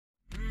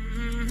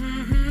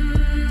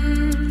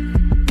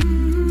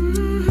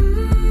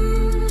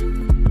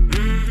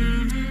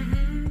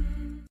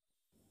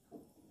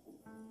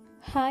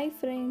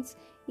Friends,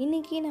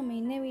 இன்றைக்கி நம்ம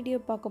என்ன வீடியோ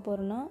பார்க்க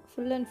போகிறோன்னா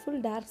ஃபுல் அண்ட்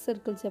ஃபுல் டார்க்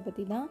சர்க்கிள்ஸை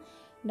பற்றி தான்.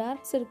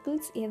 டார்க்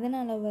சர்க்கிள்ஸ்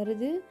எதனால்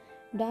வருது,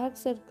 டார்க்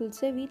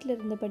சர்க்கிள்ஸை வீட்டில்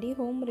இருந்தபடி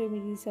ஹோம்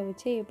ரெமிடிஸை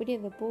வச்சு எப்படி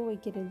அதை போக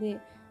வைக்கிறது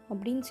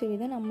அப்படின்னு சொல்லி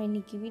தான் நம்ம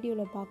இன்றைக்கி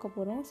வீடியோவில் பார்க்க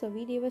போகிறோம். ஸோ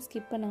வீடியோவை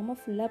ஸ்கிப் பண்ணாமல்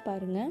ஃபுல்லாக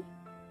பாருங்கள்.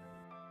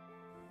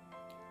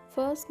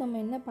 ஃபர்ஸ்ட்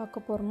நம்ம என்ன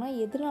பார்க்க போகிறோம்னா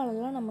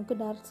எதனாலலாம் நமக்கு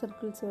டார்க்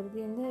சர்க்கிள்ஸ் வருது,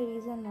 எந்த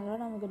ரீசன்னால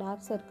நமக்கு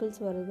டார்க்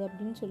சர்க்கிள்ஸ் வருது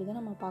அப்படின்னு சொல்லி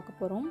தான் நம்ம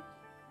பார்க்க போகிறோம்.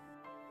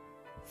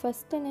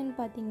 ஃபஸ்ட் என்னென்னு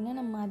பார்த்தீங்கன்னா,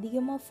 நம்ம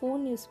அதிகமாக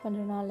ஃபோன் யூஸ்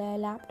பண்ணுறதுனால,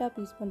 லேப்டாப்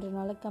யூஸ்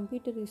பண்ணுறதுனால,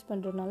 கம்ப்யூட்டர் யூஸ்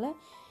பண்ணுறதுனால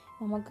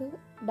நமக்கு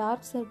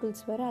டார்க்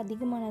சர்க்கிள்ஸ் வர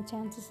அதிகமான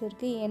சான்சஸ்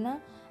இருக்குது. ஏன்னா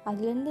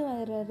அதுலேருந்து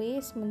வர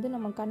ரேஸ்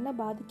நம்ம கண்ணை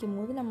பாதிக்கும்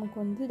போது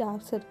நமக்கு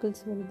டார்க்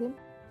சர்க்கிள்ஸ் வருது.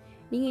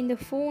 நீங்கள் இந்த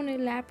ஃபோனு,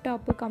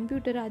 லேப்டாப்பு,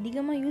 கம்ப்யூட்டர்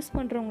அதிகமாக யூஸ்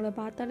பண்ணுறவங்கள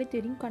பார்த்தாலே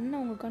தெரியும்,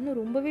 அவங்க கண்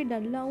ரொம்பவே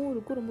டல்லாகவும்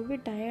இருக்கும், ரொம்பவே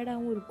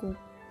டயர்டாகவும் இருக்கும்.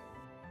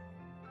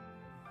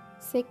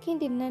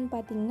 செகண்ட் என்னன்னு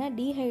பார்த்தீங்கன்னா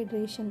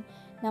டீஹைட்ரேஷன்.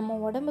 நம்ம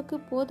உடம்புக்கு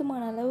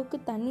போதுமான அளவுக்கு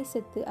தண்ணி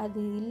சத்து அது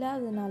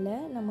இல்லாததுனால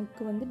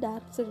நமக்கு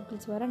டார்க்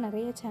சர்க்கிள்ஸ் வர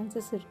நிறைய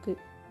சான்சஸ் இருக்குது.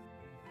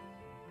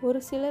 ஒரு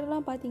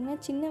சிலர்லாம் பார்த்திங்கன்னா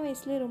சின்ன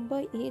வயசுலேயே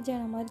ரொம்ப ஏஜ்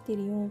ஆன மாதிரி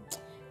தெரியும்,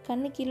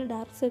 கண்ணு கீழே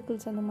டார்க்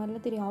சர்க்கிள்ஸ் அந்த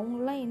மாதிரிலாம் தெரியும்.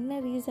 அவங்களாம் என்ன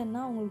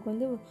ரீசன்னா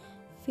அவங்களுக்கு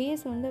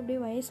ஃபேஸ் அப்படியே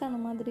வயசான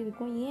மாதிரி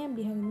இருக்கும். ஏன்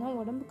அப்படி ஆகுதுன்னா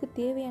உடம்புக்கு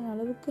தேவையான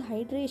அளவுக்கு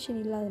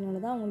ஹைட்ரேஷன் இல்லாதனால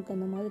தான் அவங்களுக்கு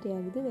அந்த மாதிரி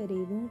ஆகுது, வேறு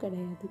எதுவும்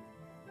கிடையாது.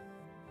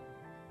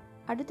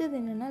 அடுத்தது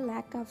என்னென்னா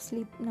லேக் ஆஃப்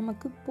ஸ்லீப்.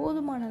 நமக்கு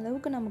போதுமான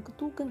அளவுக்கு நமக்கு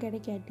தூக்கம்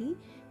கிடைக்காட்டி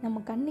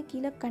நம்ம கண்ணு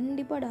கீழே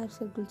கண்டிப்பாக டார்க்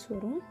சர்க்கிள்ஸ்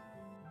வரும்.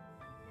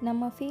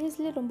 நம்ம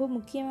ஃபேஸில் ரொம்ப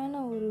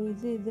முக்கியமான ஒரு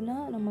எதுனா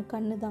நம்ம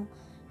கண்ணு தான்.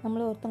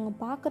 நம்மளை ஒருத்தவங்க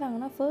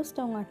பார்க்குறாங்கன்னா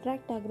ஃபர்ஸ்ட் அவங்க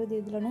அட்ராக்ட் ஆகுறது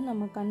எதுலன்னா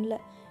நம்ம கண்ணில்.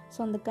 ஸோ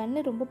அந்த கண்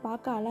ரொம்ப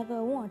பார்க்க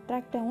அழகாகவும்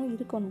அட்ராக்டாகவும்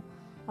இருக்கணும்.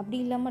 அப்படி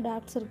இல்லாமல்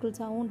டார்க்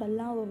சர்க்கிள்ஸாகவும்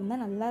டல்லாகவும்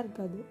இருந்தால் நல்லா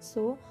இருக்காது.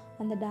 ஸோ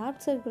அந்த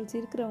டார்க் சர்க்கிள்ஸ்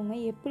இருக்கிறவங்க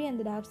எப்படி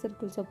அந்த டார்க்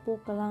சர்க்கிள்ஸை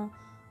போக்கலாம்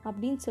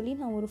அப்படின்னு சொல்லி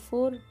நான் ஒரு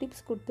 4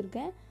 டிப்ஸ்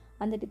கொடுத்துருக்கேன்.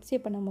 அந்த டிப்ஸை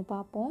இப்போ நம்ம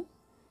பார்ப்போம்.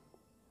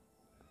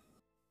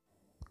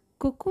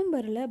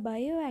 குக்கும்பரில்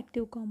பயோ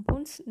ஆக்டிவ்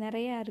காம்பவுண்ட்ஸ்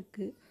நிறையா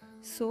இருக்குது.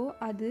 ஸோ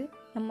அது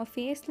நம்ம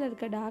ஃபேஸில்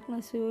இருக்க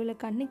டார்க்னஸையோ இல்லை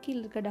கண்ணு கீழே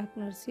இருக்க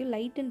டார்க்னஸையோ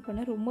லைட்டன்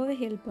பண்ண ரொம்பவே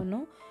ஹெல்ப்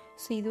பண்ணும்.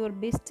 ஸோ இது ஒரு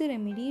பெஸ்ட்டு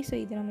ரெமிடி. ஸோ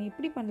இது நம்ம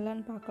எப்படி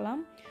பண்ணலான்னு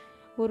பார்க்கலாம்.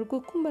 ஒரு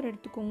குக்கும்பர்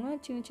எடுத்துக்கோங்க,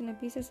 சின்ன சின்ன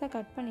பீசஸாக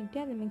கட் பண்ணிவிட்டு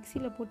அதை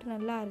மிக்சியில் போட்டு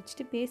நல்லா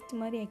அரைச்சிட்டு பேஸ்ட்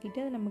மாதிரி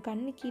ஆக்கிட்டு அதை நம்ம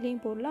கண்ணு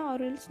கீழேயும் போடலாம்,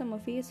 ஆர்எல்ஸ் நம்ம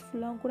ஃபேஸ்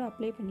ஃபுல்லாக கூட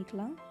அப்ளை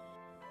பண்ணிக்கலாம்.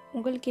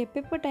 உங்களுக்கு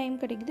எப்பப்போ டைம்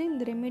கிடைக்குது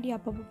இந்த ரெமெடி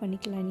அப்பப்போ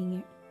பண்ணிக்கலாம்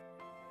நீங்கள்.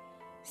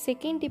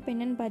 செகண்ட் டிப்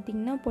என்னென்னு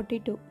பார்த்தீங்கன்னா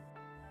பொட்டேட்டோ.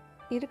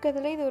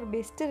 இருக்கிறதுல இது ஒரு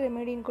பெஸ்ட்டு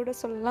ரெமெடின்னு கூட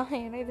சொல்லலாம்.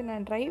 ஏன்னா இது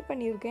நான் ட்ரை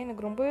பண்ணியிருக்கேன்,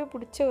 எனக்கு ரொம்பவே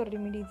பிடிச்ச ஒரு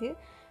ரெமெடி இது.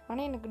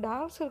 ஆனால் எனக்கு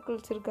டார்க்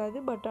சர்க்கிள்ஸ் இருக்காது,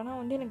 பட்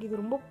ஆனால் எனக்கு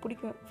இது ரொம்ப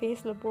பிடிக்கும்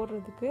ஃபேஸில்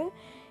போடுறதுக்கு.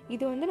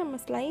 இது நம்ம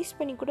ஸ்லைஸ்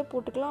பண்ணி கூட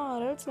போட்டுக்கலாம்,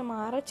 ஆர்எல்ஸ் நம்ம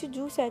அரைச்சி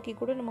ஜூஸ் ஆக்கி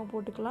கூட நம்ம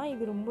போட்டுக்கலாம்.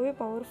 இது ரொம்பவே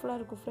பவர்ஃபுல்லாக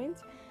இருக்கும்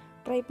ஃப்ரெண்ட்ஸ்,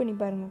 ட்ரை பண்ணி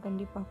பாருங்கள்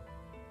கண்டிப்பாக.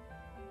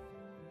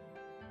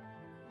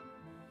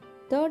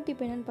 தேர்ட் டிப்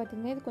என்னென்னு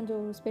பார்த்தீங்கன்னா இது கொஞ்சம்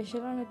ஒரு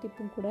ஸ்பெஷலான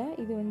டிப்பும் கூட.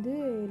 இது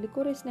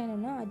லிக்கோரைஸ்னால்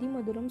என்னென்னா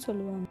அதிமதுரம்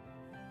சொல்லுவாங்க.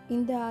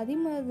 இந்த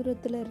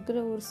அதிமதுரத்தில் இருக்கிற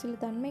ஒரு சில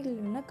தன்மைகள்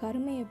என்னென்னா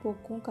கருமையை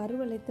போக்கும்,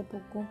 கருவளையத்தை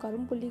போக்கும்,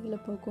 கரும்புள்ளிகளை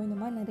போக்கும், இந்த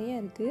மாதிரி நிறையா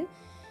இருக்குது.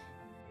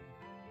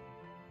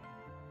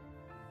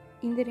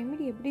 இந்த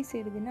ரெமெடி எப்படி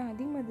செய்யுதுன்னா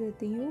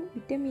அதிமதுரத்தையும்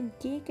விட்டமின்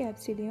கே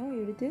கேப்சூலையும்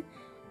எடுத்து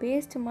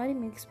பேஸ்ட் மாதிரி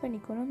மிக்ஸ்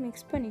பண்ணிக்கணும்.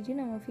 மிக்ஸ்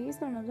பண்ணிவிட்டு நம்ம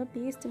ஃபேஸில் நல்லா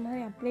பேஸ்ட்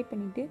மாதிரி அப்ளை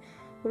பண்ணிவிட்டு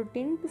ஒரு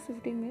 10 to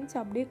 15 மினிட்ஸ்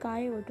அப்படியே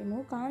காய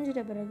விட்டணும்.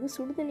 காஞ்சிட்ட பிறகு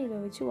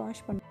சுடுதண்ணியில் வச்சு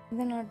வாஷ் பண்ணணும்.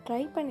 இதை நான்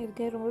ட்ரை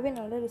பண்ணியிருக்கேன், ரொம்பவே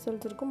நல்ல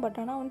ரிசல்ட்ஸ் இருக்கும். பட்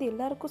ஆனால்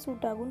எல்லாருக்கும்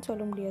சூட் ஆகும்னு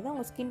சொல்ல முடியாது,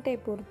 அவங்க ஸ்கின்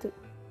டைப் பொறுத்து.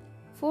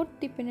 ஃபோர்த்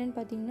டிப் என்னென்னு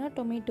பார்த்தீங்கன்னா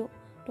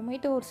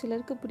டொமேட்டோ ஒரு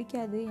சிலருக்கு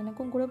பிடிக்காது,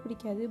 எனக்கும் கூட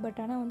பிடிக்காது. பட்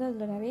ஆனால்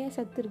அதில் நிறைய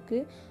சத்து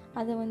இருக்குது.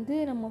 அதை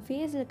நம்ம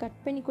ஃபேஸில்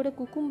கட் பண்ணி கூட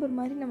குக்கும்பர்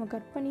மாதிரி நம்ம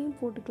கட் பண்ணியும்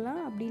போட்டுக்கலாம்.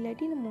 அப்படி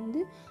இல்லாட்டி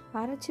நம்ம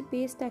அரைச்சி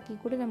பேஸ்ட் ஆக்கி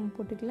கூட நம்ம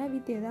போட்டுக்கலாம்.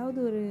 வித்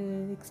ஏதாவது ஒரு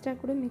எக்ஸ்ட்ரா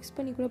கூட மிக்ஸ்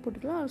பண்ணி கூட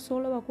போட்டுக்கலாம். அது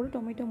சோலோவாக கூட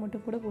டொமேட்டோ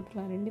மட்டும் கூட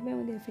போட்டுக்கலாம். ரெண்டுமே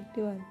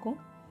எஃபெக்டிவாக இருக்கும்.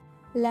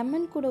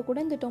 லெமன் கூட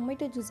இந்த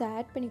டொமேட்டோ ஜூஸை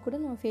ஆட் பண்ணி கூட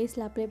நம்ம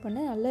ஃபேஸில் அப்ளை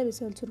பண்ண நல்ல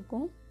ரிசல்ட்ஸ்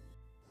இருக்கும்.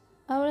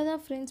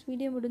 அவ்வளோதான் ஃப்ரெண்ட்ஸ்,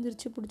 வீடியோ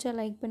முடிஞ்சிருச்சு. பிடிச்சா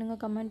லைக் பண்ணுங்கள்,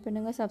 கமெண்ட்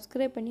பண்ணுங்கள்,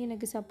 சப்ஸ்கிரைப் பண்ணி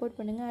எனக்கு சப்போர்ட்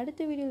பண்ணுங்கள்.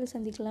 அடுத்த வீடியோவில்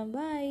சந்திக்கலாம்.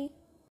 பாய்.